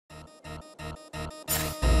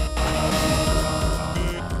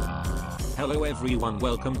Hello everyone,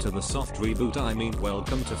 welcome to the soft reboot,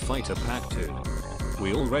 welcome to Fighter Pack 2.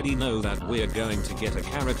 We already know that we're going to get a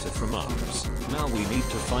character from ARMS, now we need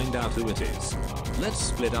to find out who it is. Let's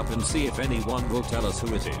split up and see if anyone will tell us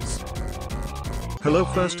who it is. Hello,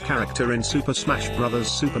 first character in Super Smash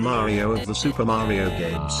Bros. Super Mario of the Super Mario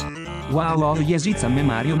games. Wow, yes, it's a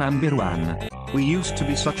Mario #1. We used to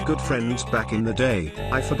be such good friends back in the day,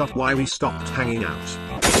 I forgot why we stopped hanging out.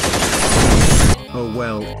 Oh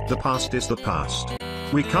well, the past is the past.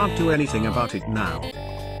 We can't do anything about it now.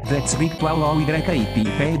 That's virtual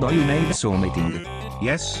YIP do you need something?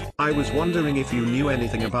 Yes, I was wondering if you knew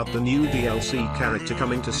anything about the new DLC character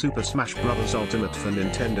coming to Super Smash Bros. Ultimate for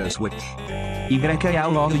Nintendo Switch.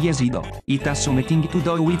 Yes, it has something to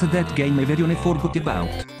do with that game everyone forgot about.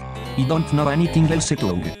 I don't know anything else at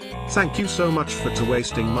all. Thank you so much for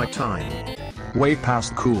wasting my time. Way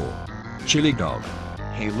past cool. Chili dog.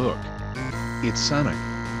 Hey look. It's Sonic.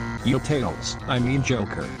 Yo Tails, I mean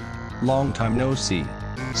Joker. Long time no see.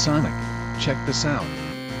 Sonic, check this out.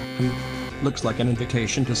 Looks like an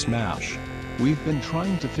invitation to Smash. We've been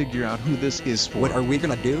trying to figure out who this is for. What are we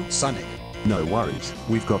gonna do, Sonic? No worries,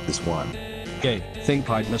 we've got this one. Hey, think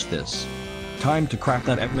I'd miss this. Time to crack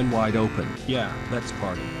that Eggman wide open. Yeah, let's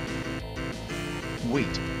party.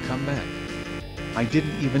 Wait, come back. I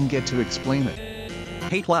didn't even get to explain it.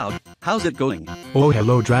 Hey Cloud, how's it going? Oh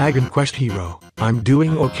hello Dragon Quest hero, I'm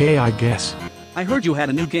doing okay I guess. I heard you had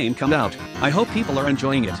a new game come out, I hope people are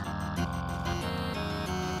enjoying it.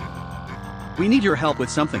 We need your help with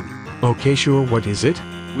something. Okay sure, what is it?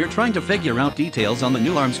 We're trying to figure out details on the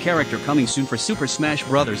new ARMS character coming soon for Super Smash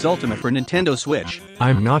Bros. Ultimate for Nintendo Switch.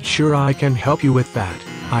 I'm not sure I can help you with that.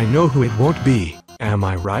 I know who it won't be, am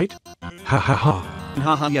I right? Ha ha ha.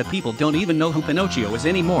 Haha, yet people don't even know who Pinocchio is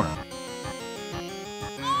anymore.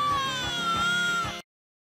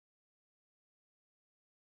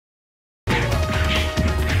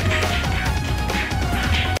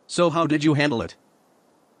 So how did you handle it?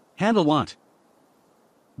 Handle what?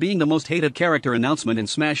 Being the most hated character announcement in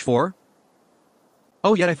Smash 4?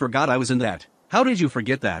 Oh yeah, I forgot I was in that. How did you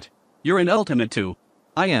forget that? You're in Ultimate too.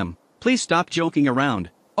 I am. Please stop joking around.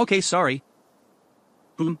 Okay, sorry.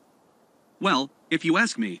 Well, if you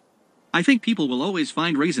ask me, I think people will always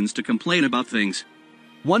find reasons to complain about things.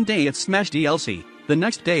 One day it's Smash DLC, the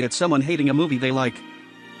next day it's someone hating a movie they like.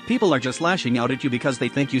 People are just lashing out at you because they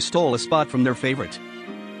think you stole a spot from their favorite.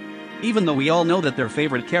 Even though we all know that their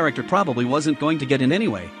favorite character probably wasn't going to get in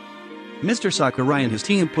anyway. Mr. Sakurai and his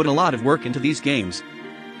team put a lot of work into these games.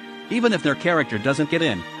 Even if their character doesn't get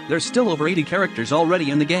in, there's still over 80 characters already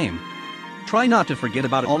in the game. Try not to forget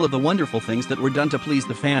about all of the wonderful things that were done to please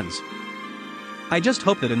the fans. I just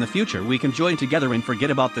hope that in the future we can join together and forget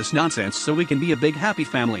about this nonsense so we can be a big happy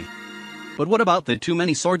family. But what about the too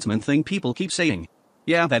many swordsmen thing people keep saying?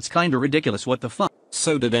 Yeah, that's kinda ridiculous, what the fuck.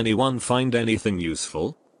 So did anyone find anything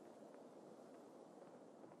useful?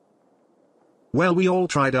 Well, we all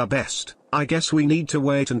tried our best. I guess we need to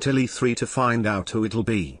wait until E3 to find out who it'll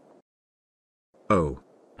be. Oh.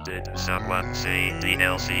 Did someone say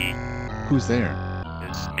DLC? Who's there?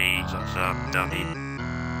 It's me, some dummy.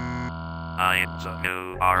 I'm the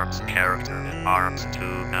new ARMS character in ARMS 2.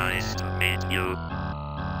 Nice to meet you.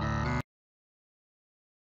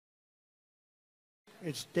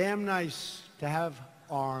 It's damn nice to have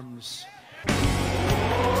arms.